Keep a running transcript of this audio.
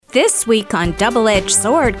This week on Double-Edged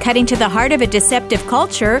Sword, cutting to the heart of a deceptive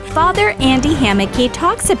culture, Father Andy Hammocky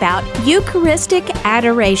talks about Eucharistic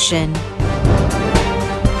adoration.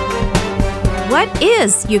 What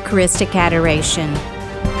is Eucharistic adoration?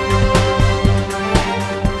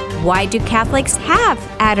 Why do Catholics have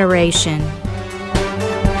adoration?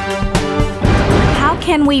 How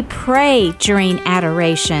can we pray during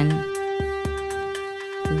adoration?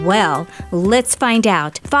 Well, let's find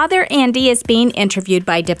out. Father Andy is being interviewed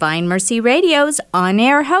by Divine Mercy Radio's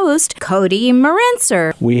on-air host, Cody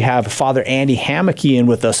Marenser. We have Father Andy Hammocky in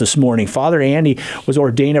with us this morning. Father Andy was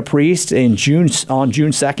ordained a priest on June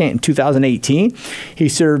 2nd in 2018. He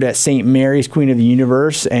served at St. Mary's Queen of the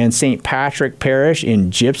Universe and St. Patrick Parish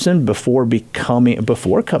in Gypsum before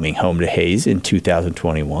coming home to Hayes in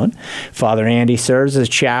 2021. Father Andy serves as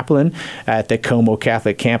chaplain at the Como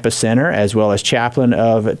Catholic Campus Center, as well as chaplain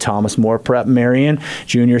of Thomas More Prep Marian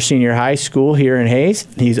Junior Senior High School here in Hayes.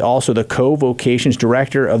 He's also the co-vocations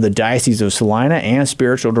director of the Diocese of Salina and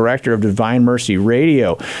spiritual director of Divine Mercy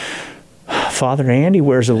Radio. Father Andy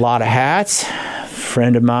wears a lot of hats,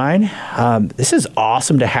 friend of mine. This is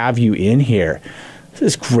awesome to have you in here. This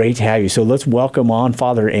is great to have you. So let's welcome on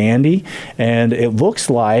Father Andy. And it looks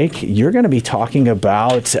like you're going to be talking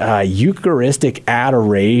about Eucharistic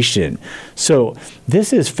adoration. So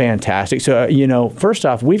this is fantastic. So, first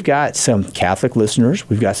off, we've got some Catholic listeners.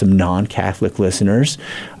 We've got some non-Catholic listeners.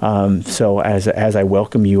 So as I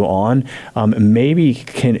welcome you on, maybe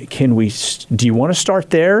can we, do you want to start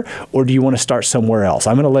there or do you want to start somewhere else?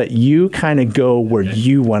 I'm going to let you kind of go where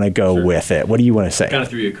you want to go with it. What do you want to say? Kind of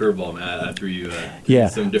threw you a curveball, man. I threw you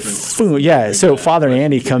some different... So Father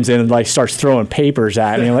Andy comes in and starts throwing papers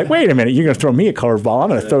at me. I'm like, wait a minute, you're going to throw me a curveball. I'm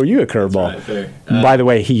going to throw you a curveball. Right, fair. By the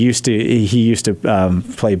way, he used to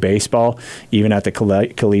play baseball, even at the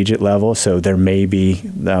collegiate level. So there may be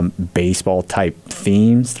baseball type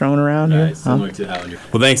themes thrown around here. Similar to how you're...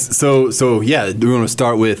 Well, thanks. So yeah, we want to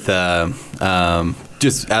start with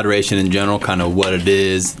just adoration in general, kind of what it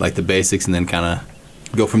is, like the basics, and then kind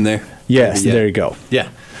of go from there. Yes, There you go. Yeah.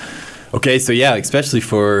 Okay, so yeah, especially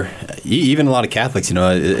for even a lot of Catholics,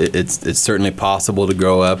 it's certainly possible to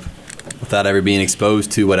grow up without ever being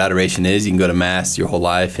exposed to what adoration is. You can go to Mass your whole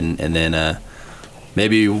life, and then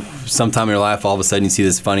maybe sometime in your life, all of a sudden you see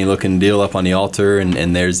this funny-looking deal up on the altar,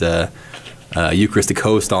 and there's a Eucharistic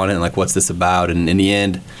host on it, and like, what's this about? And in the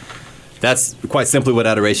end, that's quite simply what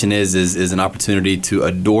adoration is an opportunity to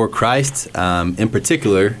adore Christ, in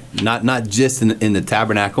particular, not just in the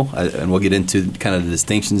tabernacle, and we'll get into kind of the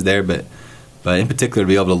distinctions there, but in particular to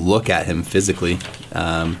be able to look at him physically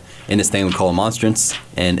in this thing we call a monstrance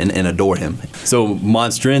and adore him. So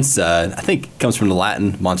monstrance, I think, comes from the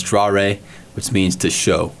Latin monstrare, which means to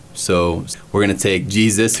show. So we're going to take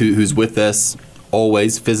Jesus, who's with us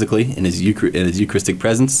always physically in his Eucharistic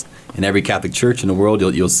presence. In every Catholic church in the world,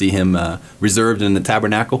 you'll see him reserved in the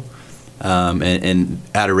tabernacle. And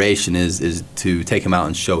adoration is to take him out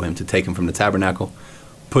and show him, to take him from the tabernacle,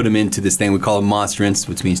 put him into this thing we call a monstrance,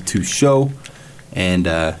 which means to show, and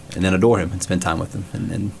then adore him and spend time with him.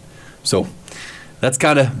 And so that's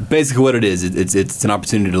kind of basically what it is. It's an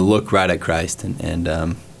opportunity to look right at Christ,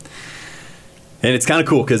 and it's kind of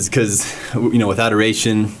cool because with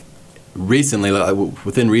adoration, recently,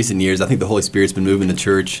 within recent years, I think the Holy Spirit's been moving the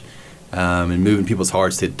church and moving people's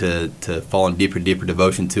hearts to fall in deeper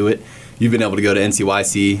devotion to it. You've been able to go to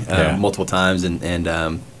NCYC multiple times,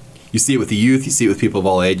 and you see it with the youth, you see it with people of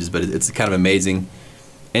all ages, but it's kind of amazing.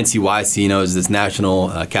 NCYC, is this national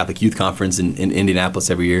Catholic youth conference in Indianapolis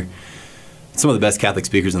every year. Some of the best Catholic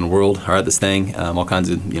speakers in the world are at this thing. All kinds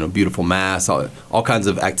of beautiful Mass, all kinds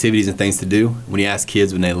of activities and things to do. When you ask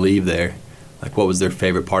kids when they leave there, like, what was their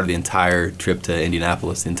favorite part of the entire trip to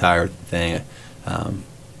Indianapolis, the entire thing,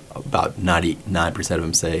 about 99% of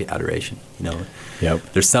them say adoration. Yep.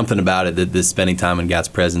 There's something about it that this spending time in God's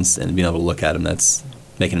presence and being able to look at him that's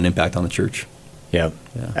making an impact on the church. Yeah.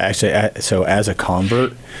 Actually, so as a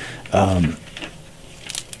convert, the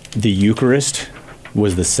Eucharist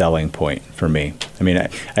was the selling point for me. I mean,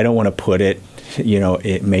 I don't want to put it,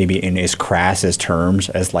 it maybe in as crass as terms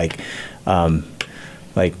as like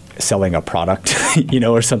selling a product,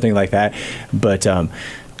 or something like that. But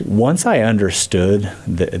once I understood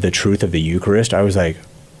the truth of the Eucharist, I was like,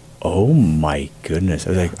 oh my goodness. I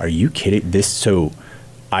was like, are you kidding? So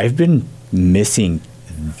I've been missing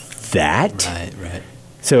that. Right.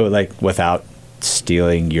 So without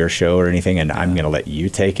stealing your show or anything, and I'm going to let you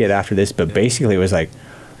take it after this, but basically it was like,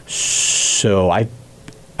 so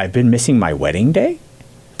I've been missing my wedding day?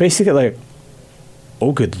 Basically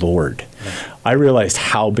oh good Lord. I realized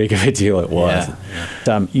how big of a deal it was.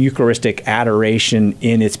 Eucharistic adoration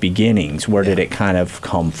in its beginnings, where did it kind of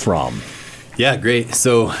come from? Yeah, great.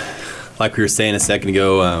 So, like we were saying a second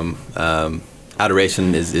ago,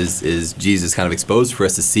 adoration is Jesus kind of exposed for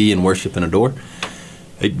us to see and worship and adore.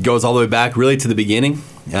 It goes all the way back really to the beginning.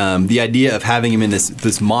 The idea of having him in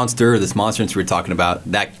this monstrance we were talking about,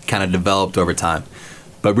 that kind of developed over time.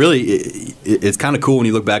 But really, it's kind of cool when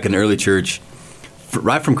you look back in the early church,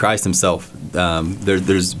 right from Christ himself.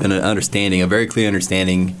 There's been an understanding, a very clear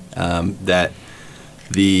understanding, that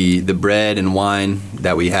the bread and wine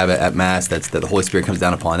that we have at Mass, that the Holy Spirit comes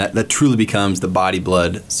down upon, that truly becomes the body,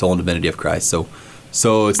 blood, soul, and divinity of Christ.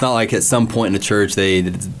 So it's not like at some point in the church they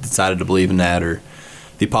decided to believe in that, or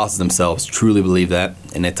the apostles themselves truly believed that,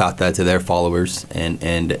 and they taught that to their followers. And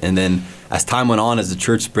then as time went on, as the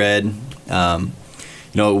church spread,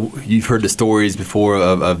 you've heard the stories before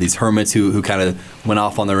of these hermits who kind of went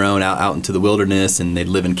off on their own out into the wilderness, and they'd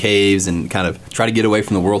live in caves and kind of try to get away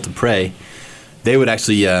from the world to pray. They would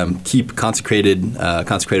actually keep consecrated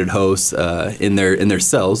hosts in their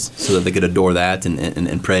cells so that they could adore that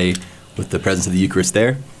and pray with the presence of the Eucharist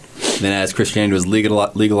there. And then as Christianity was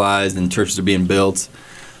legalized and churches are being built,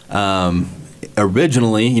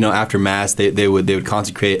 originally, after Mass, they would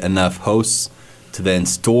consecrate enough hosts to then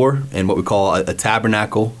store in what we call a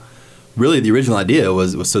tabernacle. Really, the original idea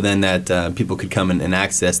was so then that people could come and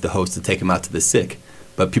access the host to take them out to the sick.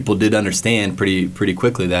 But people did understand pretty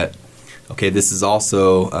quickly that, okay, this is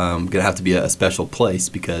also going to have to be a special place,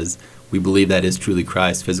 because we believe that is truly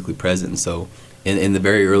Christ physically present. And so in the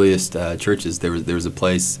very earliest churches, there was a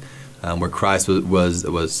place where Christ was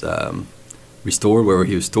restored, where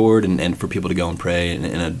he was stored, and for people to go and pray and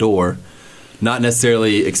adore. Not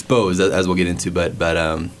necessarily exposed, as we'll get into, but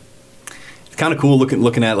it's kind of cool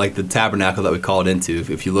looking at like the tabernacle that we call it into.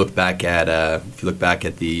 If you look back at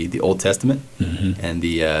the Old Testament, mm-hmm. and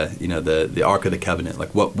the Ark of the Covenant,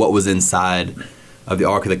 like what was inside of the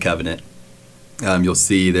Ark of the Covenant, you'll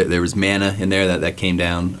see that there was manna in there that came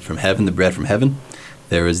down from heaven, the bread from heaven.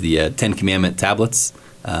 There was the Ten Commandment tablets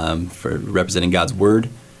for representing God's word,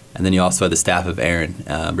 and then you also had the staff of Aaron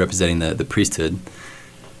representing the priesthood.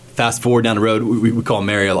 Fast forward down the road, we call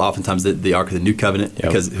Mary oftentimes the Ark of the New Covenant, yep.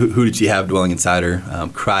 Because who did she have dwelling inside her?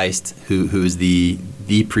 Christ, who is the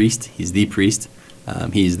priest. He's the priest.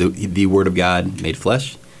 He's the Word of God made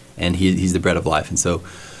flesh, and he's the bread of life. And so,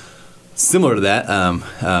 similar to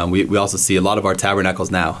that, we also see a lot of our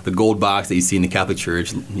tabernacles now. The gold box that you see in the Catholic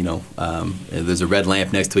Church, there's a red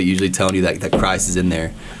lamp next to it, usually telling you that Christ is in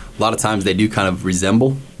there. A lot of times they do kind of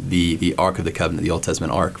resemble the Ark of the Covenant, the Old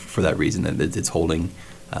Testament Ark, for that reason, that it's holding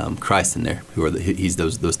Christ in there, he's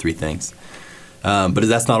those three things. But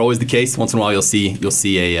that's not always the case. Once in a while, you'll see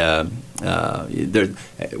where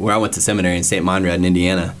I went to seminary in St. Meinrad in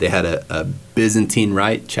Indiana, they had a Byzantine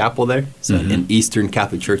Rite chapel there, so mm-hmm. an Eastern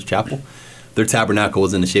Catholic Church chapel. Their tabernacle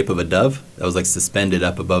was in the shape of a dove that was like suspended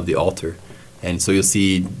up above the altar, and so you'll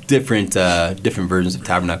see different versions of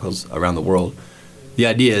tabernacles around the world. The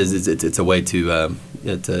idea is it's a way to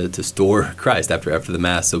store Christ after the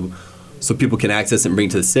Mass, so people can access it and bring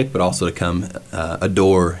it to the sick, but also to come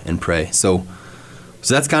adore and pray. So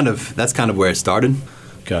that's kind of where it started.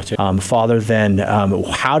 Gotcha. Father, then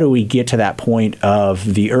how do we get to that point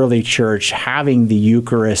of the early church having the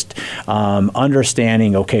Eucharist,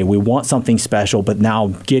 understanding, okay, we want something special, but now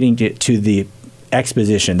getting to the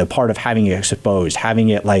exposition, the part of having it exposed, having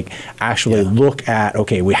it like actually look at,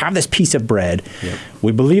 okay, we have this piece of bread. Yep.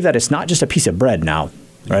 We believe that it's not just a piece of bread now.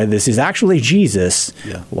 Right, this is actually Jesus.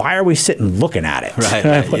 Yeah. Why are we sitting looking at it?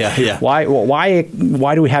 Right. Yeah.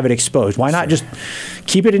 Why do we have it exposed? Why not just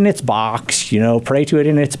keep it in its box? Pray to it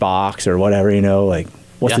in its box or whatever.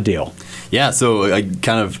 What's the deal? Yeah. So I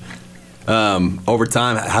kind of over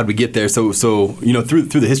time, how did we get there? So through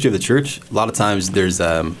the history of the church, a lot of times there's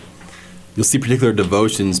you'll see particular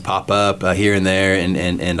devotions pop up here and there,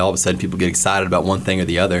 and all of a sudden people get excited about one thing or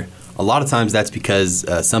the other. A lot of times that's because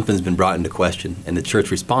something's been brought into question, and the church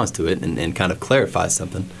responds to it and kind of clarifies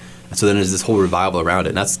something. And so then there's this whole revival around it.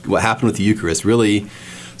 And that's what happened with the Eucharist, really.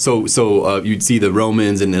 So you'd see the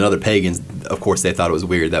Romans and other pagans, of course, they thought it was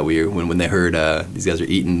weird that when they heard these guys are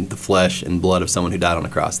eating the flesh and blood of someone who died on a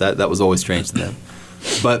cross. That was always strange to them.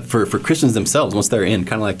 But for Christians themselves, once they're in,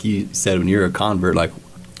 kind of like you said when you're a convert, like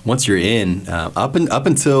once you're in, up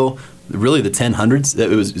until really the 1000s,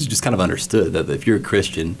 it was just kind of understood that if you're a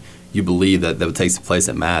Christian, you believe that what takes place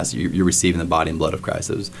at Mass, you're receiving the body and blood of Christ.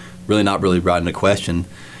 It was really not really brought into question.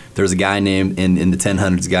 There was a guy named, in the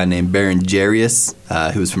 1000s, a guy named Baron Jarius,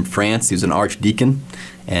 who was from France. He was an archdeacon,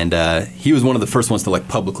 and he was one of the first ones to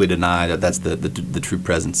publicly deny that that's the true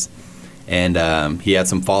presence. And he had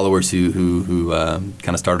some followers who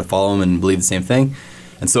kind of started to follow him and believe the same thing.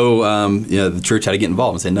 And so the church had to get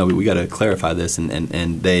involved and say, no, we got to clarify this.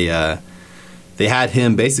 And they had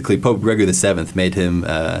him, basically, Pope Gregory VII made him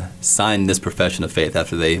sign this profession of faith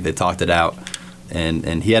after they talked it out.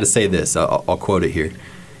 And he had to say this. I'll quote it here.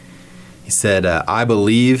 He said, I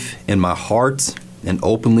believe in my heart and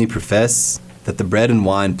openly profess that the bread and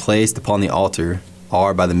wine placed upon the altar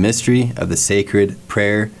are, by the mystery of the sacred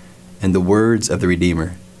prayer and the words of the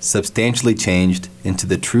Redeemer, substantially changed into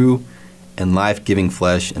the true and life-giving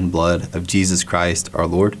flesh and blood of Jesus Christ our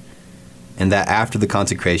Lord, and that after the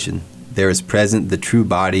consecration there is present the true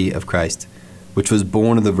body of Christ, which was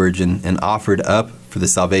born of the Virgin and offered up for the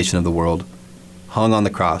salvation of the world, hung on the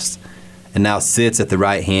cross, and now sits at the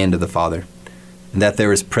right hand of the Father, and that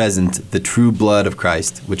there is present the true blood of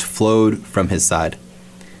Christ, which flowed from his side.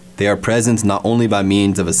 They are present not only by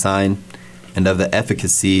means of a sign and of the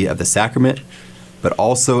efficacy of the sacrament, but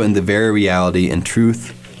also in the very reality and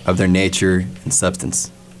truth of their nature and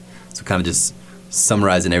substance. So kind of just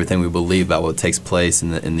summarizing everything we believe about what takes place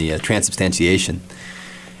in the transubstantiation.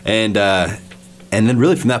 And then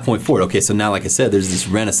really from that point forward, okay, so now, like I said, there's this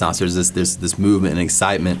renaissance, there's this movement and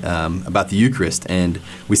excitement about the Eucharist. And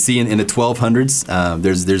we see in the 1200s,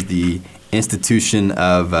 there's the institution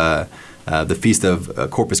of the Feast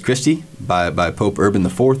of Corpus Christi by Pope Urban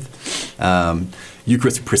IV.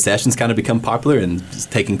 Eucharistic processions kind of become popular and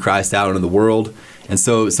taking Christ out into the world. And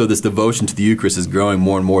so this devotion to the Eucharist is growing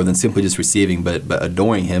more and more than simply just receiving, but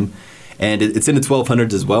adoring him. And it's in the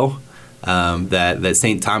 1200s as well. That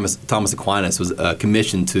St. Thomas Aquinas was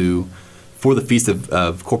commissioned for the Feast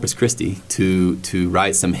of Corpus Christi to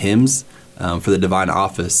write some hymns for the divine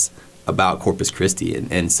office about Corpus Christi.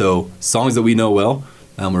 And so songs that we know well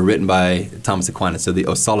were written by Thomas Aquinas. So the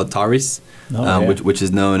O Salutaris, which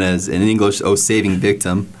is known as, in English, O Saving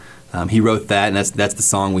Victim. He wrote that, and that's the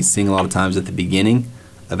song we sing a lot of times at the beginning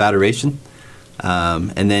of adoration.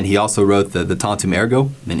 And then he also wrote the Tantum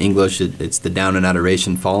Ergo. In English, it's the Down in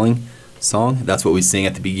Adoration Falling song. That's what we sing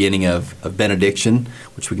at the beginning of benediction,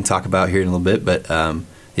 which we can talk about here in a little bit. But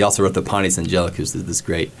he also wrote the Pontius Angelicus, this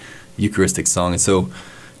great Eucharistic song. And so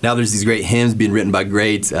now there's these great hymns being written by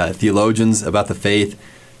great theologians about the faith.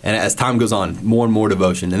 And as time goes on, more and more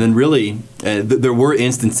devotion. And then really, there were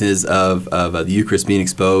instances of the Eucharist being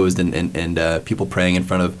exposed and people praying in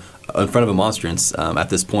front of a monstrance at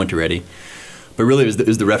this point already. But really, it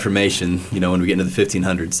was the Reformation. When we get into the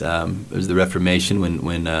 1500s, it was the Reformation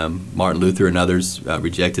when Martin Luther and others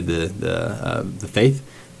rejected the faith,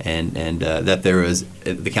 and that there was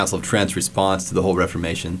the Council of Trent's response to the whole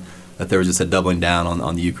Reformation, that there was just a doubling down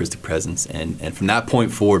on the Eucharistic presence, and from that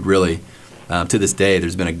point forward, really, to this day,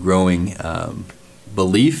 there's been a growing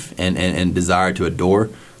belief and desire to adore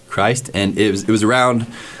Christ, and it was around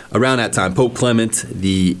that time Pope Clement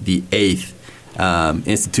the Eighth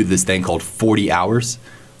instituted this thing called 40 hours,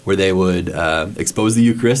 where they would expose the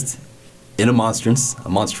Eucharist in a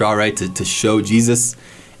monstrale, to show Jesus.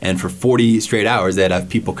 And for 40 straight hours, they'd have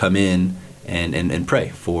people come in and pray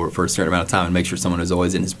for a certain amount of time and make sure someone was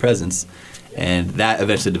always in his presence. And that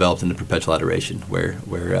eventually developed into perpetual adoration, where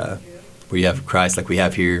you have Christ like we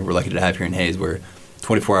have here. We're lucky to have here in Hayes, where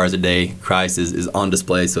 24 hours a day, Christ is on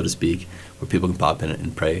display, so to speak, where people can pop in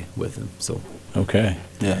and pray with him. So, okay.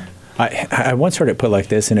 Yeah. I once heard it put like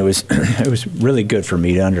this, and it was it was really good for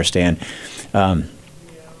me to understand.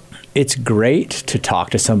 It's great to talk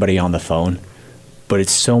to somebody on the phone, but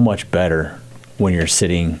it's so much better when you're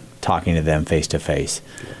sitting talking to them face to face.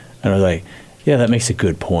 And I was like, yeah, that makes a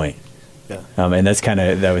good point. Yeah. And that's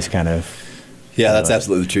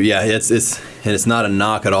absolutely true. Yeah, it's not a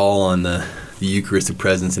knock at all on the Eucharistic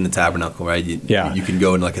presence in the tabernacle, right? You can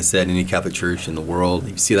go in, like I said, any Catholic church in the world.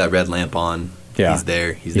 You see that red lamp on. Yeah. He's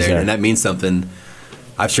there, and that means something.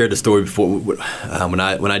 I've shared the story before when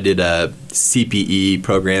I did a CPE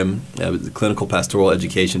program, it was a clinical pastoral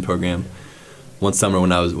education program. One summer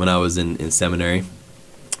when I was in seminary,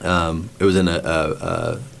 it was in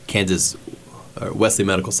a Kansas Wesley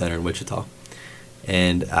Medical Center in Wichita,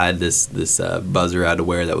 and I had this buzzer I had to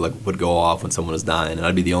wear that would go off when someone was dying,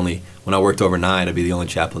 and when I worked overnight, I'd be the only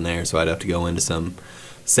chaplain there, so I'd have to go into some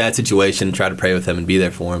sad situation and try to pray with them and be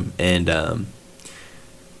there for him. And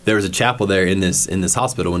there was a chapel there in this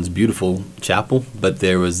hospital, and it's a beautiful chapel. But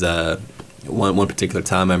there was one particular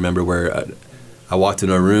time I remember where I walked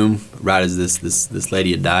into a room right as this lady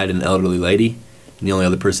had died, an elderly lady, and the only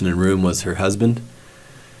other person in the room was her husband,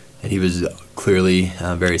 and he was clearly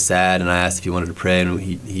very sad. And I asked if he wanted to pray, and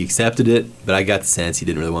he accepted it. But I got the sense he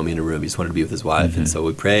didn't really want me in the room; he just wanted to be with his wife. Mm-hmm. And so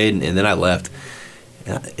we prayed, and then I left.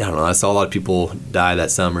 I don't know. I saw a lot of people die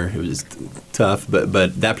that summer. It was tough, but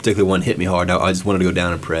that particular one hit me hard. I just wanted to go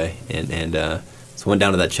down and pray, and so I went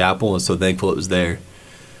down to that chapel. I was so thankful it was there.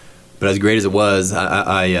 But as great as it was,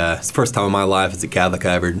 it's the first time in my life as a Catholic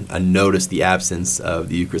I noticed the absence of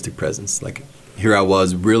the Eucharistic presence. Like, here I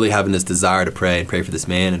was really having this desire to pray and pray for this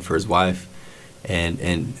man and for his wife,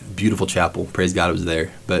 and beautiful chapel. Praise God, it was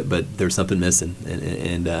there. But there was something missing,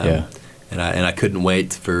 and I couldn't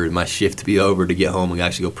wait for my shift to be over to get home and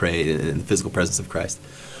actually go pray in the physical presence of Christ.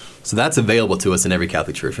 So that's available to us in every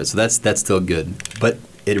Catholic church. Right? So that's still good. But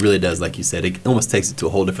it really does, like you said, it almost takes it to a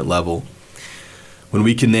whole different level when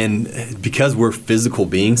we can then, because we're physical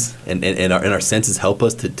beings and our senses help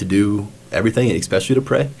us to do everything, and especially to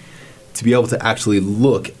pray, to be able to actually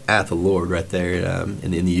look at the Lord right there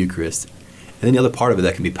in the Eucharist. And then the other part of it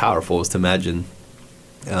that can be powerful is to imagine,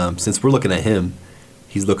 since we're looking at Him,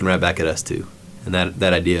 He's looking right back at us too. And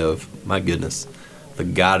that idea of, my goodness, the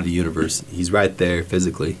God of the universe, He's right there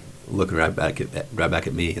physically looking right back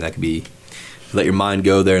at me. And that can be, let your mind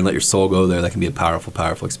go there and let your soul go there. That can be a powerful,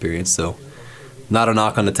 powerful experience. So, not a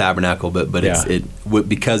knock on the tabernacle, but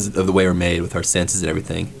because of the way we're made with our senses and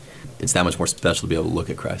everything, it's that much more special to be able to look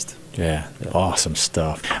at Christ. Yeah. Awesome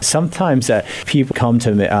stuff. Sometimes people come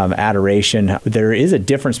to adoration. There is a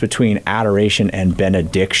difference between adoration and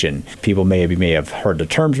benediction. People may have heard the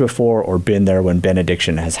terms before or been there when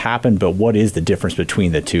benediction has happened, but what is the difference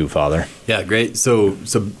between the two, Father? Yeah, great. So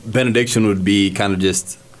benediction would be kind of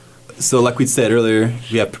just, so like we said earlier,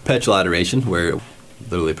 we have perpetual adoration, where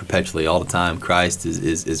literally perpetually all the time Christ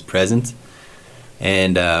is present.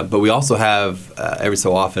 And but we also have every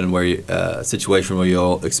so often where a situation where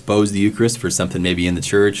you'll expose the Eucharist for something maybe in the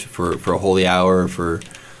church, for a holy hour, for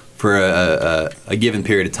a given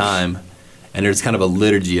period of time. And there's kind of a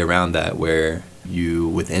liturgy around that where you,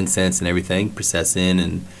 with incense and everything, process in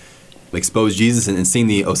and expose Jesus and sing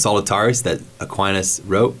the O Salutaris that Aquinas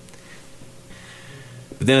wrote.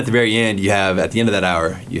 But then at the very end, at the end of that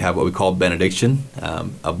hour, you have what we call benediction,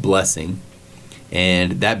 a blessing.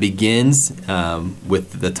 And that begins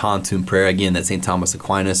with the Tantum prayer, again, that St. Thomas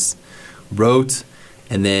Aquinas wrote.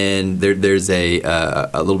 And then there's a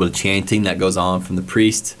little bit of chanting that goes on from the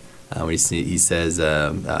priest. He says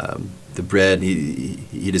the bread,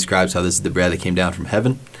 he describes how this is the bread that came down from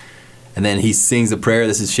heaven. And then he sings a prayer.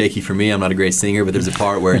 This is shaky for me. I'm not a great singer, but there's a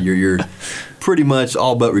part where you're pretty much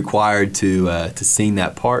all but required to sing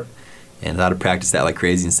that part. And I had to practice that like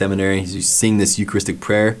crazy in seminary. You sing this Eucharistic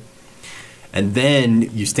prayer. And then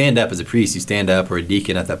you stand up as a priest. You stand up, or a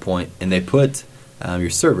deacon at that point, and they put, your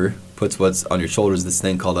server puts what's on your shoulders, this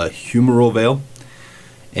thing called a humeral veil.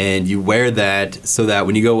 And you wear that so that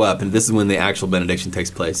when you go up, and this is when the actual benediction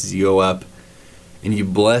takes place, is you go up and you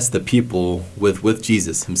bless the people with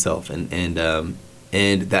Jesus himself. And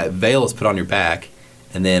that veil is put on your back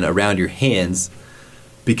and then around your hands,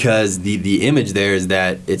 because the image there is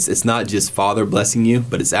that it's not just Father blessing you,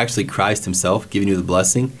 but it's actually Christ himself giving you the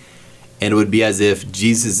blessing. And it would be as if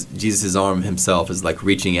Jesus' arm himself is like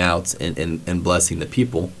reaching out and blessing the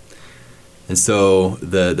people. And so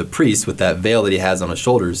the priest, with that veil that he has on his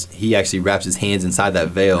shoulders, he actually wraps his hands inside that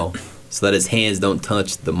veil so that his hands don't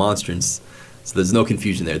touch the monstrance. So there's no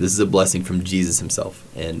confusion there. This is a blessing from Jesus himself.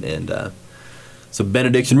 And so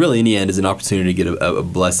benediction really in the end is an opportunity to get a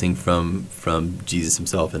blessing from Jesus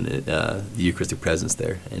himself and the Eucharistic presence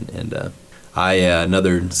there. And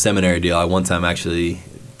another seminary deal, I one time actually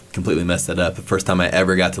completely messed that up. The first time I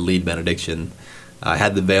ever got to lead benediction, I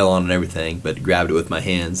had the veil on and everything, but grabbed it with my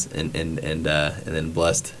hands and then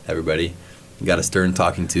blessed everybody. Got a stern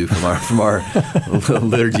talking to from our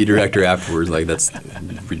liturgy director afterwards. Like, that's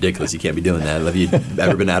ridiculous. You can't be doing that. Have you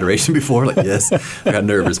ever been in adoration before? Like, yes. I got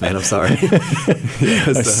nervous, man. I'm sorry.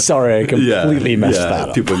 Sorry, I completely messed that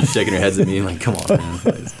up. People are just shaking their heads at me like, come on, man.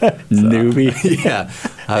 Newbie. Yeah,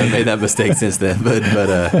 I've made that mistake since then. But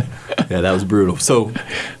yeah, that was brutal. So,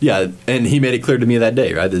 yeah, and he made it clear to me that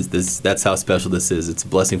day, right? That's how special this is. It's a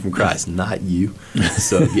blessing from Christ, not you.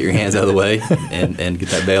 So get your hands out of the way and get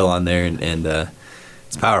that veil on there and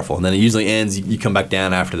it's powerful. And then it usually ends, you come back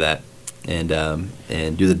down after that and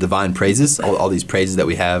do the divine praises, all these praises that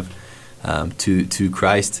we have to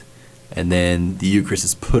Christ. And then the Eucharist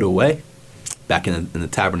is put away back in the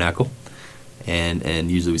tabernacle.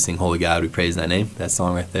 And usually we sing Holy God, we praise thy name, that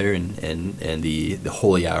song right there. And the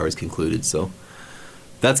holy hour is concluded. So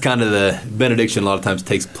that's kind of the benediction a lot of times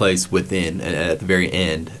takes place within, at the very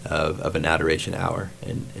end of an adoration hour.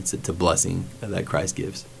 And it's a blessing that Christ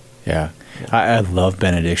gives. Yeah, I love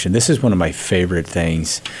benediction. This is one of my favorite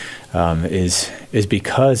things, is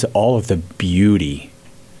because all of the beauty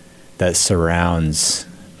that surrounds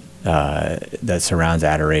that surrounds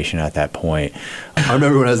adoration at that point. I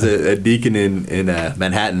remember when I was a deacon in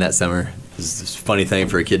Manhattan that summer. It's a funny thing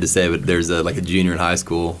for a kid to say, but there's like a junior in high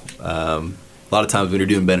school. A lot of times when you're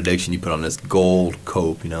doing benediction, you put on this gold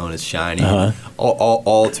cope, and it's shiny,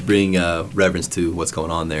 all to bring reverence to what's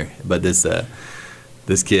going on there. But this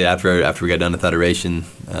kid, after we got done with adoration,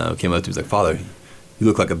 came up to me and was like, "Father, you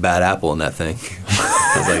look like a bad apple in that thing."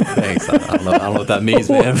 I was like, "Thanks. I don't know what that means,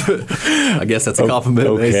 man. But I guess that's a compliment."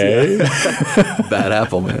 Okay. Bad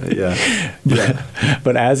apple, man. Yeah.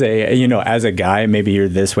 But as a guy, maybe you're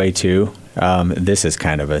this way too. This is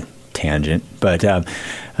kind of a tangent, but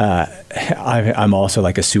I'm also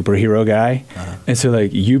like a superhero guy, and so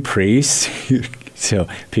like you priests. So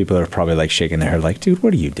people are probably like shaking their head like, dude,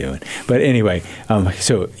 what are you doing? But anyway,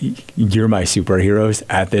 so you're my superheroes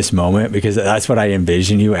at this moment, because that's what I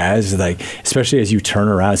envision you as, like, especially as you turn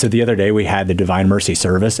around. So the other day we had the Divine Mercy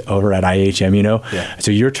service over at IHM, Yeah.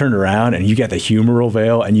 So you're turned around and you got the humeral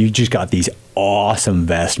veil and you just got these awesome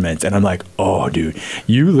vestments. And I'm like, oh, dude,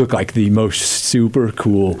 you look like the most super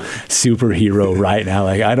cool superhero right now.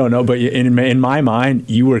 Like, I don't know, but in my mind,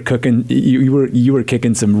 you were cooking, you were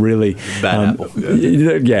kicking some really bad apple.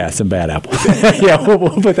 Yeah, some bad apple. Yeah,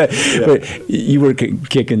 we'll put that. Yeah. But you were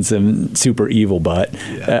kicking some super evil butt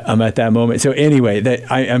at that moment. So anyway,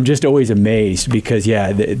 I'm just always amazed because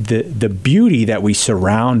the beauty that we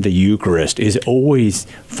surround the Eucharist is always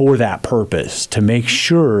for that purpose, to make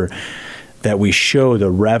sure that we show the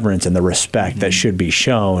reverence and the respect that should be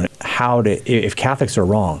shown. If Catholics are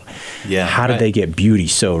wrong, how did they get beauty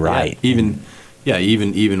so right? Even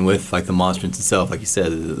with like the monstrance itself, like you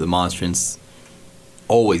said, the monstrance.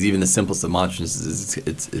 Always, even the simplest of monstrances,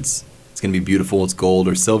 it's going to be beautiful. It's gold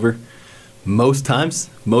or silver. Most times,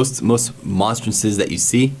 most monstrances that you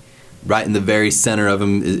see, right in the very center of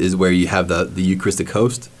them is where you have the Eucharistic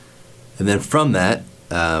host, and then from that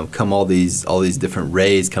come all these different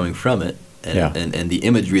rays coming from it, and the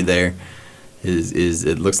imagery there is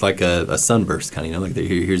it looks like a sunburst kind of, like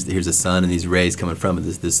here's a sun and these rays coming from it,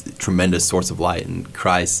 this tremendous source of light, and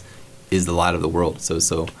Christ is the light of the world.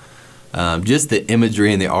 So. Just the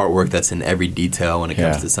imagery and the artwork that's in every detail when it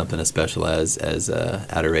comes to something as special as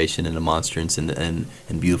adoration and a monstrance and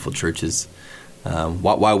beautiful churches.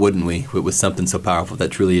 Why wouldn't we, with something so powerful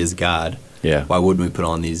that truly is God? Yeah. Why wouldn't we put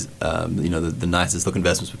on these, the nicest looking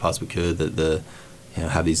vestments we possibly could?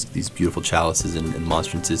 Have these beautiful chalices and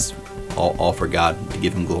monstrances, all for God, to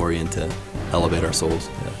give Him glory and to elevate our souls.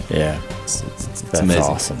 It's that's amazing.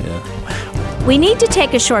 Awesome. Yeah. We need to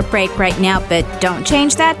take a short break right now, but don't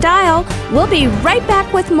change that dial. We'll be right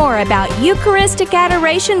back with more about Eucharistic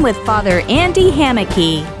adoration with Father Andy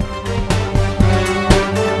Hammocky.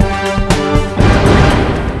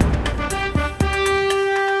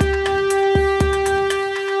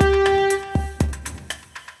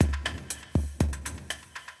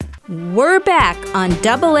 We're back on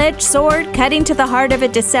Double-Edged Sword, cutting to the heart of a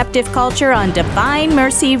deceptive culture on Divine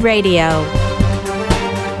Mercy Radio.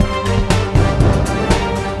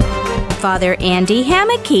 Father Andy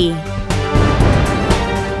Hammocky.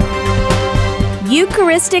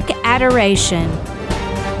 Eucharistic adoration.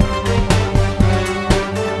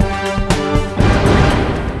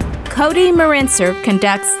 Cody Marinser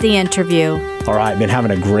conducts the interview. All right, been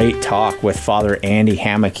having a great talk with Father Andy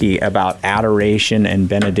Hammocky about adoration and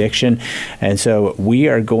benediction. And so we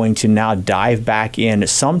are going to now dive back in.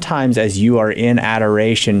 Sometimes as you are in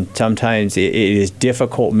adoration, sometimes it is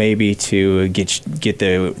difficult maybe to get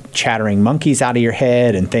the chattering monkeys out of your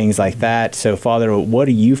head and things like that. So Father, what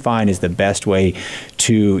do you find is the best way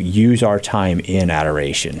to use our time in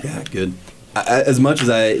adoration? Yeah, good. As much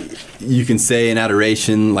as you can say in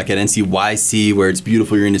adoration, like at NCYC, where it's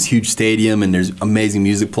beautiful, you're in this huge stadium and there's amazing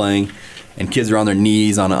music playing, and kids are on their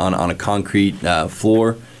knees on a concrete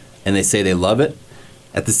floor, and they say they love it.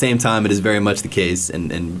 At the same time, it is very much the case,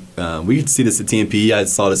 and we can see this at TMP. I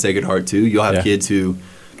saw it at Sacred Heart too. You'll have kids who,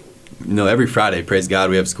 every Friday, praise God,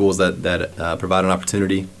 we have schools that provide an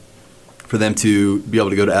opportunity for them to be able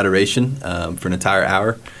to go to adoration for an entire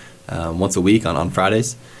hour once a week on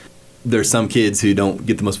Fridays. There's some kids who don't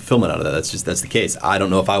get the most fulfillment out of that. That's the case. I don't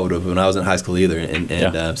know if I would have when I was in high school either.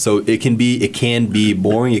 And so it can be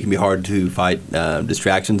boring. It can be hard to fight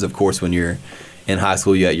distractions. Of course, when you're in high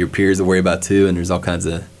school, you got your peers to worry about too, and there's all kinds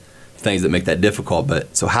of things that make that difficult.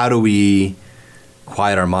 But so how do we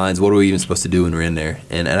quiet our minds? What are we even supposed to do when we're in there?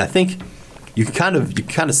 And I think you can kind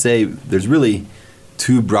of say there's really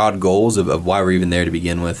two broad goals of why we're even there to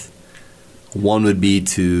begin with. One would be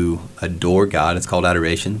to adore God. It's called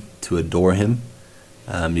adoration, to adore Him.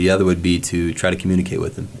 The other would be to try to communicate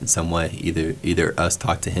with Him in some way, either us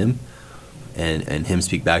talk to Him and Him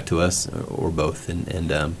speak back to us, or both.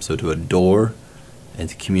 And so to adore and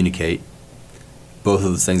to communicate, both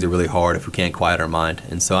of those things are really hard if we can't quiet our mind.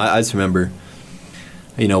 And so I just remember,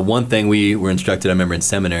 one thing we were instructed, I remember in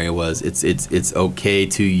seminary, was it's okay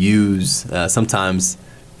to use, sometimes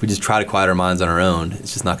if we just try to quiet our minds on our own,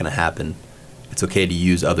 it's just not going to happen. It's okay to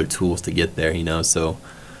use other tools to get there,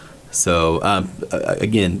 So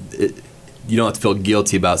again, you don't have to feel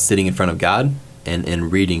guilty about sitting in front of God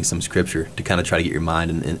and reading some scripture to kind of try to get your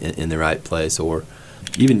mind in the right place, or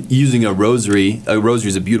even using a rosary. A rosary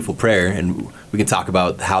is a beautiful prayer, and we can talk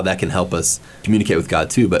about how that can help us communicate with God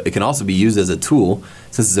too, but it can also be used as a tool.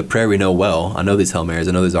 Since it's a prayer we know well, I know these Hail Marys,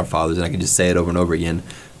 I know these Our Fathers, and I can just say it over and over again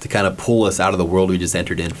to kind of pull us out of the world we just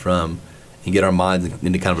entered in from and get our minds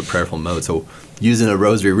into kind of a prayerful mode. So using a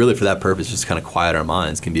rosary really for that purpose, just kind of quiet our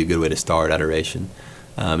minds, can be a good way to start adoration.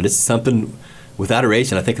 And it's something with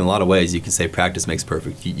adoration, I think in a lot of ways you can say practice makes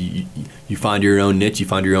perfect. You find your own niche, you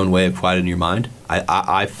find your own way of quieting your mind.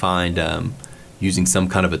 I find using some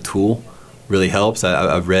kind of a tool really helps.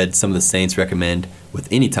 I've read some of the saints recommend with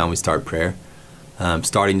any time we start prayer,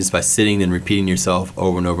 starting just by sitting and repeating yourself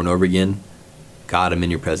over and over and over again, God, I'm in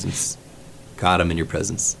your presence. God, I'm in your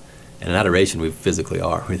presence. And in adoration, we physically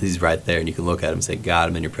are. He's right there, and you can look at him and say, God,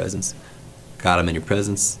 I'm in your presence. God, I'm in your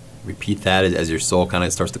presence. Repeat that as your soul kind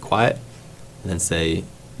of starts to quiet, and then say,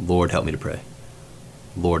 Lord, help me to pray.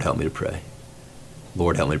 Lord, help me to pray.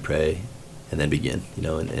 Lord, help me to pray, and then begin.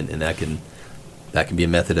 And that can be a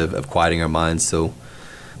method of quieting our minds. So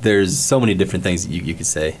there's so many different things that you could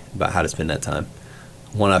say about how to spend that time.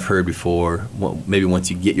 One I've heard before, maybe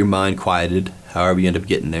once you get your mind quieted, however you end up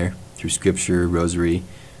getting there, through scripture, rosary,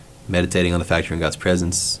 meditating on the fact you're in God's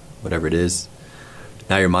presence, whatever it is.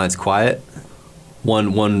 Now your mind's quiet.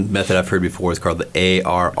 One method I've heard before is called the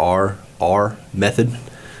ARRR method.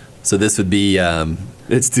 So this would be,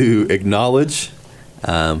 it's to acknowledge,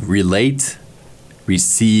 relate,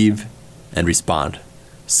 receive, and respond.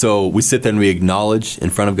 So we sit there and we acknowledge in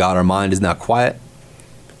front of God. Our mind is now quiet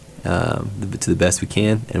to the best we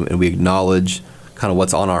can, and we acknowledge kind of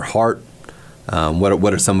what's on our heart.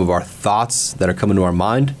 What are some of our thoughts that are coming to our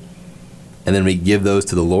mind? And then we give those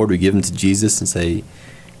to the Lord. We give them to Jesus and say,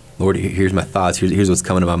 Lord, here's my thoughts. Here's what's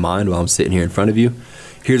coming to my mind while I'm sitting here in front of you.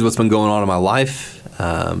 Here's what's been going on in my life.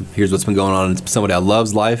 Here's what's been going on in somebody I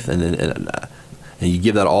love's life. And you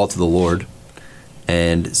give that all to the Lord.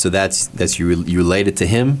 And so that's you relate it to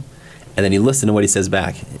Him, and then you listen to what He says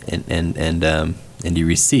back, and you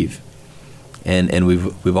receive. And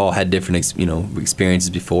we've all had different experiences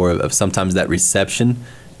before of sometimes that reception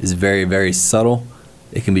is very, very subtle.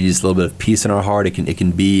 It can be just a little bit of peace in our heart. It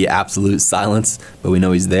can be absolute silence, but we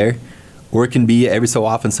know He's there. Or it can be every so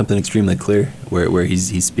often something extremely clear where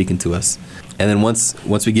He's speaking to us. And then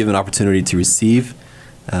once we give an opportunity to receive,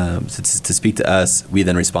 to speak to us, we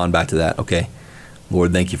then respond back to that. Okay,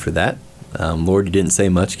 Lord, thank you for that. Lord, you didn't say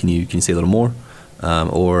much. Can you say a little more?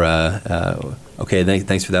 Okay,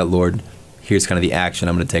 thanks for that, Lord. Here's kind of the action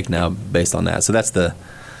I'm going to take now based on that. So that's the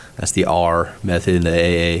R method in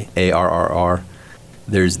the ARRR.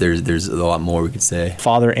 There's a lot more we could say.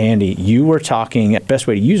 Father Andy, you were talking best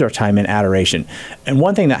way to use our time in adoration. And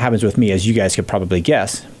one thing that happens with me, as you guys could probably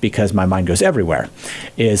guess, because my mind goes everywhere,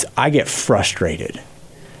 is I get frustrated.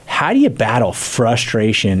 How do you battle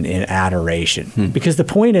frustration in adoration? Because the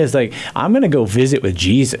point is, I'm going to go visit with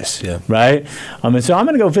Jesus, right? And so I'm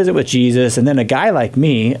going to go visit with Jesus, and then a guy like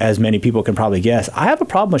me, as many people can probably guess, I have a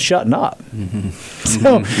problem with shutting up.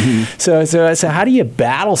 So how do you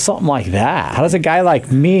battle something like that? How does a guy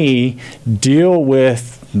like me deal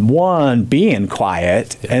with, one, being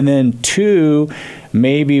quiet, and then two,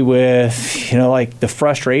 maybe with, the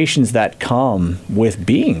frustrations that come with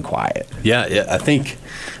being quiet? Yeah, I think...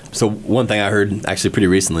 So one thing I heard actually pretty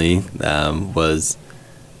recently was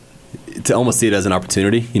to almost see it as an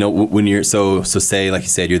opportunity. When you're so say, like you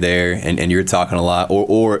said, you're there and you're talking a lot,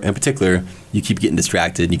 or in particular you keep getting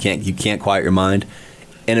distracted. You can't quiet your mind,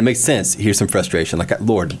 and it makes sense. Here's some frustration. Like,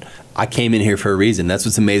 Lord, I came in here for a reason. That's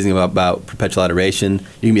what's amazing about perpetual adoration.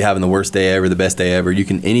 You can be having the worst day ever, the best day ever. You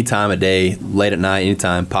can any time of day, late at night,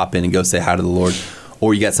 anytime, pop in and go say hi to the Lord.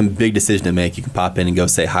 Or you got some big decision to make, you can pop in and go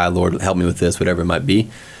say, hi, Lord, help me with this, whatever it might be.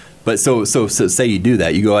 But so say you do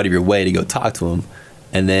that, you go out of your way to go talk to Him,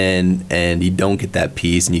 and you don't get that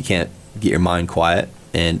peace, and you can't get your mind quiet,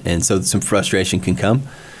 and so some frustration can come.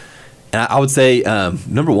 And I would say,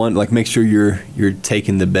 number one, make sure you're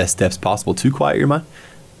taking the best steps possible to quiet your mind.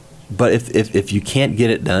 But if you can't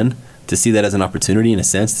get it done, to see that as an opportunity in a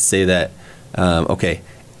sense, to say that, okay,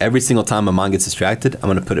 every single time my mind gets distracted, I'm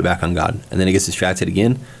going to put it back on God. And then it gets distracted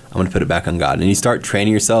again, I'm going to put it back on God. And you start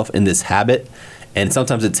training yourself in this habit. And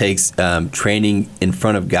sometimes it takes training in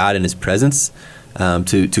front of God in His presence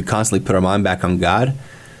to constantly put our mind back on God,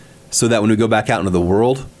 so that when we go back out into the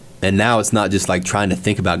world, and now it's not just like trying to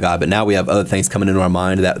think about God, but now we have other things coming into our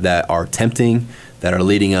mind that are tempting, that are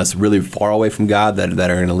leading us really far away from God, that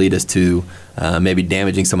are going to lead us to maybe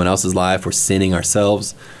damaging someone else's life or sinning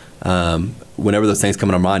ourselves. Whenever those things come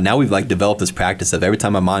in our mind, now we've like developed this practice of every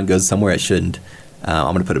time my mind goes somewhere it shouldn't,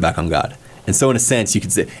 I'm going to put it back on God. And so in a sense, you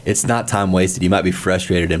could say it's not time wasted. You might be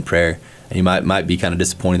frustrated in prayer, and you might be kind of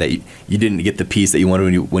disappointed that you didn't get the peace that you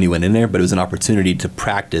wanted when you went in there, but it was an opportunity to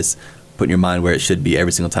practice putting your mind where it should be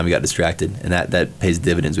every single time you got distracted, and that pays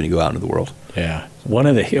dividends when you go out into the world. Yeah. One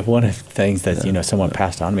of the things that someone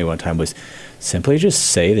passed on to me one time was simply just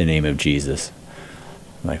say the name of Jesus.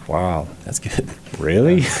 I'm like, wow, that's good.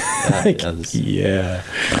 Really?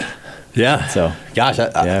 Yeah. So, gosh,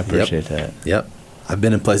 I appreciate that. Yep. I've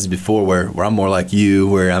been in places before where I'm more like you,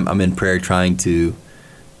 where I'm in prayer trying to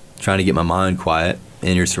get my mind quiet,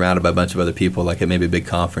 and you're surrounded by a bunch of other people, like at maybe a big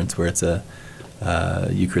conference where it's a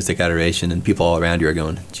Eucharistic adoration, and people all around you are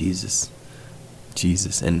going, Jesus.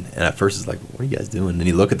 And at first it's like, what are you guys doing? And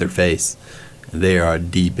you look at their face, and they are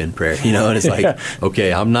deep in prayer, and it's like,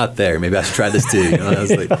 okay, I'm not there. Maybe I should try this too. I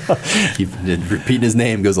was like, repeating His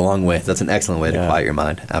name goes a long way. That's an excellent way to quiet your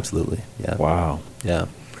mind. Absolutely. Yeah. Wow. Yeah.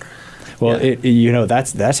 Well,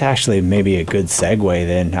 that's actually maybe a good segue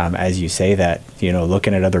then, as you say that,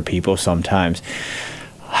 looking at other people sometimes,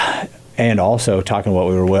 and also talking what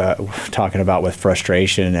we were talking about with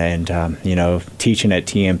frustration and, teaching at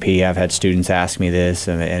TMP. I've had students ask me this,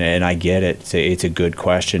 and I get it. It's a good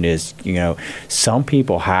question is, some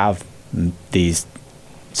people have these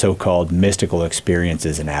so-called mystical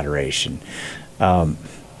experiences in adoration.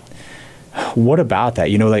 What about that?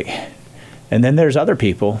 And then there's other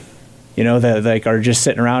people, that like are just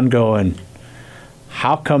sitting around going,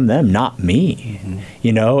 how come them, not me?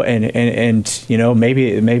 And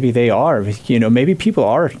maybe they are, maybe people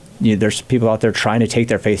are, there's people out there trying to take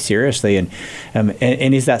their faith seriously. And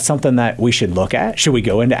is that something that we should look at? Should we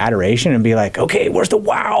go into adoration and be like, okay, where's the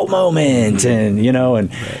wow moment?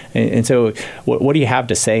 And so what do you have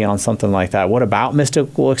to say on something like that? What about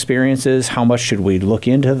mystical experiences? How much should we look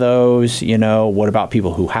into those? What about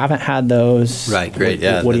people who haven't had those? Right. Great.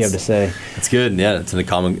 What do you have to say? That's good. Yeah. It's a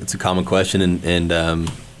common question. And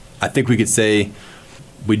I think we could say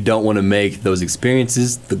we don't want to make those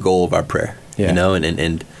experiences the goal of our prayer,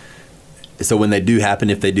 and so when they do happen,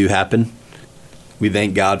 if they do happen, we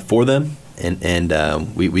thank God for them,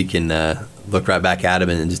 and we can look right back at Him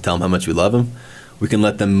and just tell Him how much we love Him. We can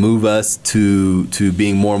let them move us to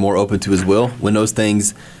being more and more open to His will when those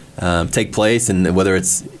things take place, and whether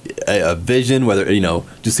it's a vision, whether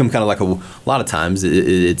just some kind of like a lot of times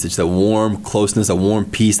it's just a warm closeness, a warm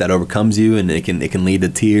peace that overcomes you, and it can lead to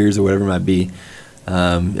tears or whatever it might be.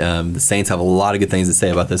 The saints have a lot of good things to say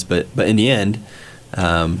about this, but in the end,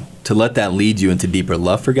 to let that lead you into deeper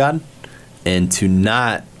love for God, and to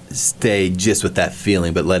not stay just with that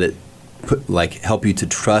feeling, but let it help you to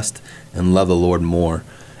trust and love the Lord more,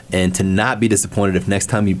 and to not be disappointed if next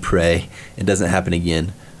time you pray it doesn't happen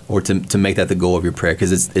again, or to make that the goal of your prayer,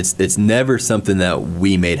 because it's never something that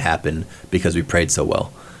we made happen because we prayed so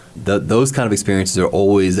well. Those kind of experiences are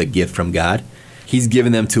always a gift from God. He's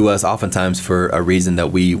given them to us oftentimes for a reason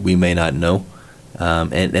that we may not know.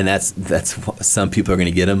 And that's some people are going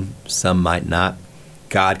to get them, some might not.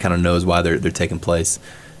 God kind of knows why they're taking place.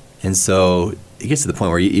 And so it gets to the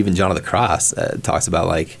point where even John of the Cross talks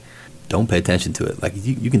about don't pay attention to it.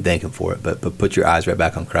 You can thank Him for it, but put your eyes right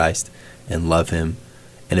back on Christ and love Him.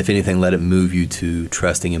 And if anything, let it move you to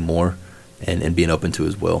trusting Him more and being open to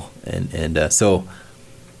His will. And so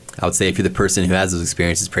I would say if you're the person who has those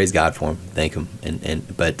experiences, praise God for them, thank Him,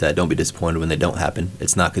 but don't be disappointed when they don't happen.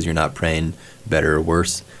 It's not because you're not praying better or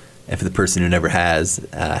worse. And for the person who never has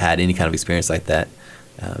had any kind of experience like that,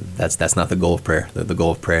 that's not the goal of prayer. The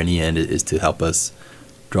goal of prayer in the end is to help us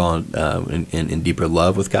draw in deeper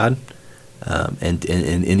love with God, and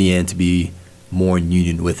in the end to be more in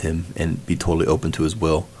union with Him and be totally open to His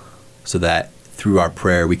will, so that through our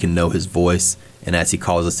prayer we can know His voice. And as He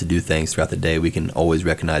calls us to do things throughout the day, we can always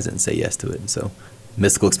recognize it and say yes to it. And so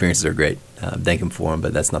mystical experiences are great. Thank Him for them,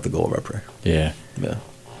 but that's not the goal of our prayer. Yeah.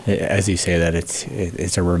 As you say that,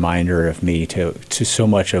 it's a reminder of me to so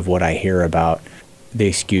much of what I hear about the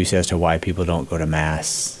excuse as to why people don't go to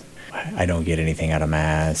Mass. I don't get anything out of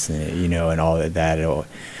Mass, and all of that.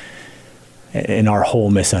 And our whole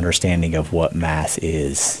misunderstanding of what Mass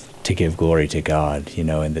is, to give glory to God,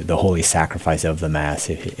 and the holy sacrifice of the Mass,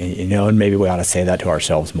 and maybe we ought to say that to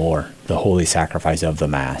ourselves more, the holy sacrifice of the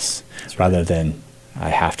Mass, rather than I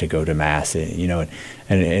have to go to Mass,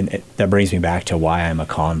 and that brings me back to why I'm a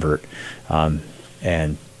convert,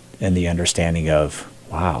 and the understanding of,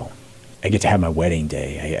 wow, I get to have my wedding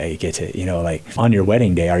day. I get to, like on your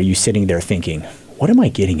wedding day, are you sitting there thinking, what am I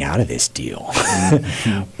getting out of this deal?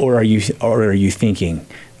 Or are you thinking,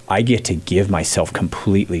 I get to give myself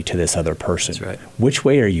completely to this other person? That's right. Which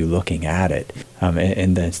way are you looking at it?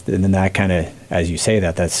 And then that kind of, as you say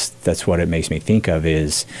that, that's what it makes me think of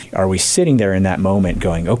is, are we sitting there in that moment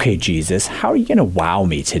going, okay, Jesus, how are you going to wow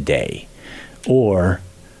me today? Or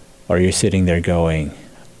are you sitting there going,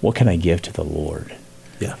 what can I give to the Lord?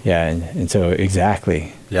 Yeah. Yeah. And so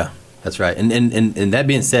exactly. Yeah, that's right. And that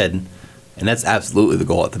being said, and that's absolutely the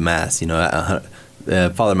goal at the Mass.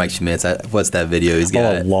 Father Mike Schmitz, what's that video? He's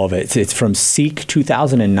got. I love it. It's from Seek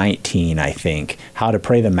 2019, I think. How to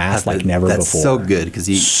pray the Mass like never before. That's so good because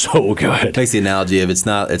he so good. Makes the analogy of it's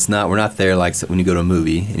not. We're not there like when you go to a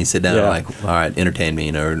movie and you sit down and like, all right, entertain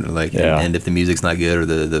me, or like, and if the music's not good or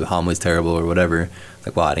the homily's terrible or whatever,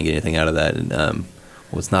 like, well, I didn't get anything out of that. And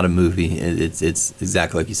well, it's not a movie. It's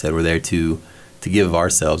exactly like you said. We're there to give of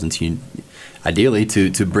ourselves and to ideally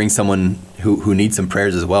to bring someone who needs some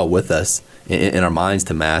prayers as well with us in our minds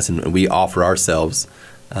to Mass, and we offer ourselves,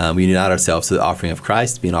 we unite ourselves to the offering of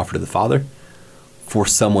Christ, being offered to the Father for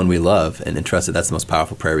someone we love, and trust that that's the most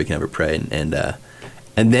powerful prayer we can ever pray. And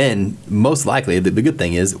then most likely the good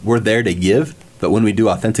thing is we're there to give, but when we do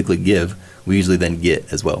authentically give, we usually then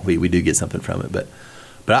get as well. We do get something from it. But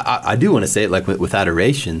I do want to say it like with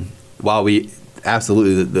adoration, while we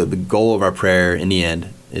absolutely the goal of our prayer in the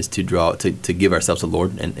end is to give ourselves to the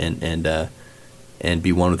Lord and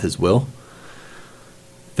be one with His will.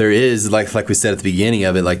 There is, like we said at the beginning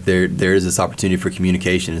of it, like there is this opportunity for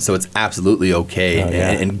communication, and so it's absolutely okay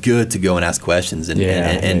and good to go and ask questions. And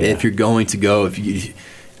if you're going to go, if you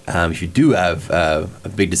do have a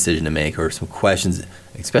big decision to make or some questions,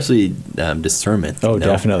 especially discernment. Oh,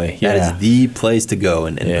 definitely. That is the place to go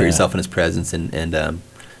and put yourself in His presence.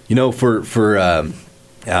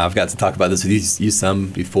 I've got to talk about this with you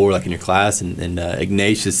some before, like in your class, and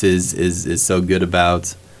Ignatius is so good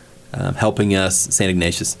about helping us. St.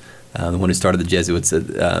 Ignatius, the one who started the Jesuits,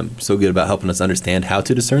 so good about helping us understand how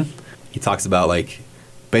to discern. He talks about like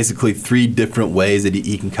basically 3 different ways that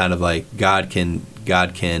he can kind of like God can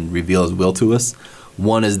reveal His will to us.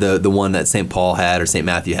 One is the one that St. Paul had or St.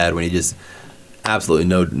 Matthew had when he just absolutely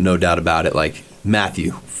no doubt about it, like,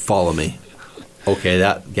 Matthew, follow me. Okay,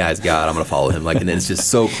 that guy's God, I'm going to follow him. Like, and it's just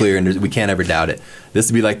so clear, and we can't ever doubt it. This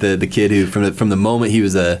would be like the kid who, from the moment he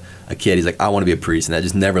was a kid, he's like, I want to be a priest, and that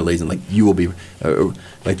just never leaves him. Like, you will be,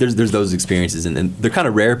 like, there's those experiences, and they're kind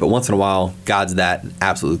of rare, but once in a while, God's that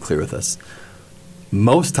absolutely clear with us.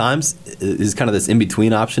 Most times, is kind of this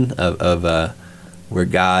in-between option of where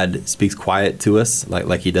God speaks quiet to us,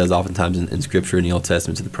 like He does oftentimes in Scripture, in the Old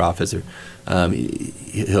Testament to the prophets, or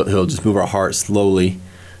He'll just move our heart slowly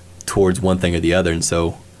towards one thing or the other. And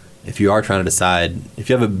so if you are trying to decide, if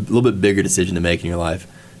you have a little bit bigger decision to make in your life,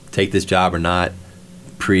 take this job or not,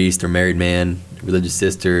 priest or married man, religious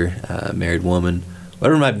sister, married woman,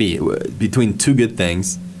 whatever it might be, between 2 good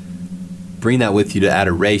things, bring that with you to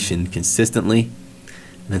adoration consistently,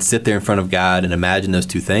 and then sit there in front of God and imagine those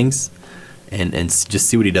 2 things and just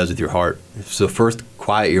see what He does with your heart. So first,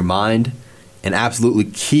 quiet your mind, and absolutely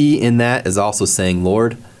key in that is also saying,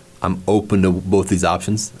 Lord, I'm open to both these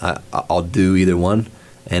options. I'll do either one.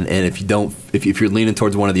 And if you're leaning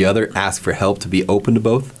towards one or the other, ask for help to be open to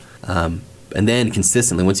both. And then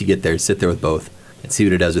consistently, once you get there, sit there with both and see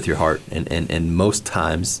what it does with your heart. And most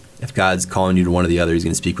times, if God's calling you to one or the other, He's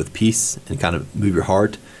going to speak with peace and kind of move your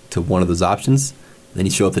heart to one of those options. Then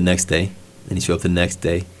you show up the next day, then you show up the next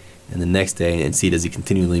day, and the next day, and see, does He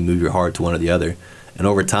continually move your heart to one or the other. And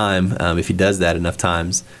over time, if He does that enough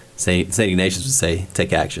times, St. Ignatius would say,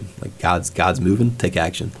 take action. Like, God's moving, take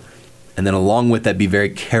action. And then along with that, be very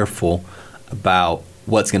careful about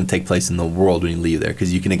what's going to take place in the world when you leave there,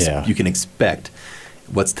 because you can expect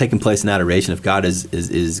what's taking place in adoration. If God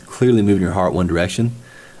is clearly moving your heart one direction,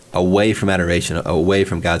 away from adoration, away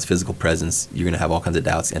from God's physical presence, you're going to have all kinds of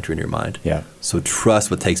doubts enter into your mind. Yeah. So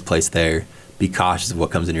trust what takes place there. Be cautious of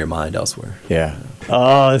what comes into your mind elsewhere. Yeah.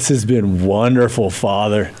 Oh, this has been wonderful,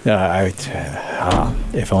 Father.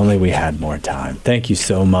 If only we had more time. Thank you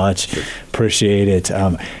so much. Sure. Appreciate it.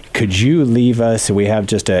 Could you leave us? We have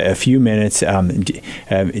just a few minutes.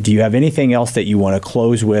 Do you have anything else that you want to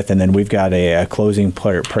close with? And then we've got a closing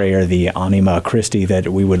prayer, the Anima Christi, that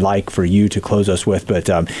we would like for you to close us with. But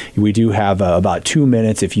we do have about 2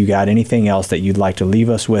 minutes. If you got anything else that you'd like to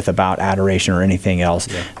leave us with about adoration or anything else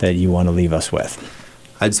that you want to leave us with.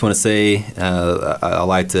 I just want to say I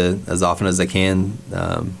like to, as often as I can,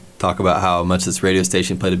 talk about how much this radio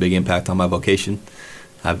station played a big impact on my vocation.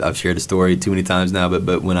 I've shared the story too many times now,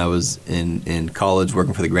 but when I was in college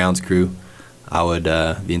working for the grounds crew, I would,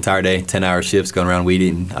 the entire day, 10-hour shifts going around weed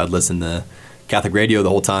eating, I would listen to Catholic radio the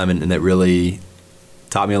whole time, and that really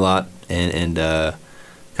taught me a lot and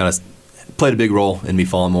kind of played a big role in me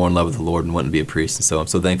falling more in love with the Lord and wanting to be a priest. And so I'm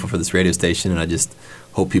so thankful for this radio station, and I just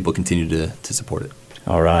hope people continue to support it.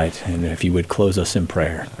 All right. And if you would close us in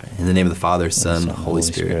prayer. In the name of the Father, Son, Holy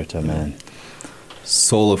Spirit. Amen.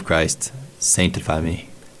 Soul of Christ, sanctify me.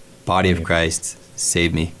 Body of Christ,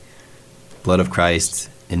 save me. Blood of Christ,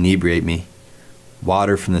 inebriate me.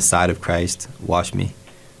 Water from the side of Christ, wash me.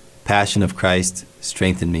 Passion of Christ,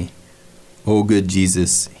 strengthen me. O good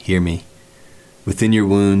Jesus, hear me. Within your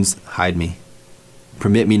wounds, hide me.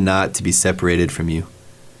 Permit me not to be separated from you.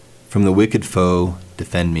 From the wicked foe,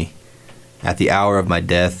 defend me. At the hour of my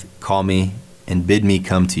death, call me and bid me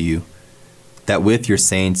come to you, that with your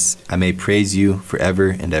saints I may praise you forever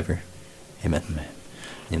and ever. Amen. Amen.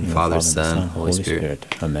 In the Father, Son, Holy Spirit.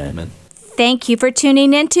 Amen. Amen. Thank you for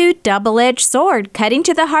tuning into Double-Edged Sword, cutting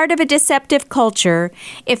to the heart of a deceptive culture.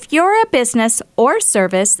 If you're a business or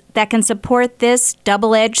service that can support this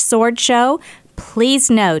Double-Edged Sword show, please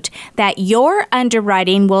note that your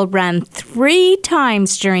underwriting will run 3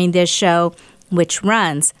 times during this show, which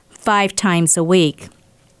runs 5 times a week.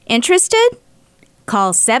 Interested?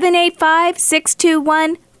 Call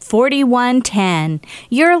 785-621-4110.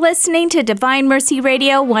 You're listening to Divine Mercy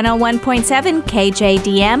Radio 101.7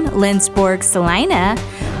 KJDM, Lindsborg, Salina,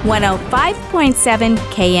 105.7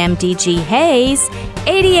 KMDG Hayes,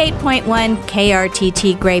 88.1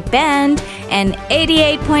 KRTT Great Bend, and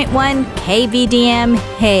 88.1 KVDM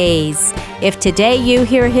Hayes. If today you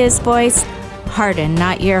hear his voice, harden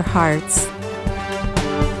not your hearts.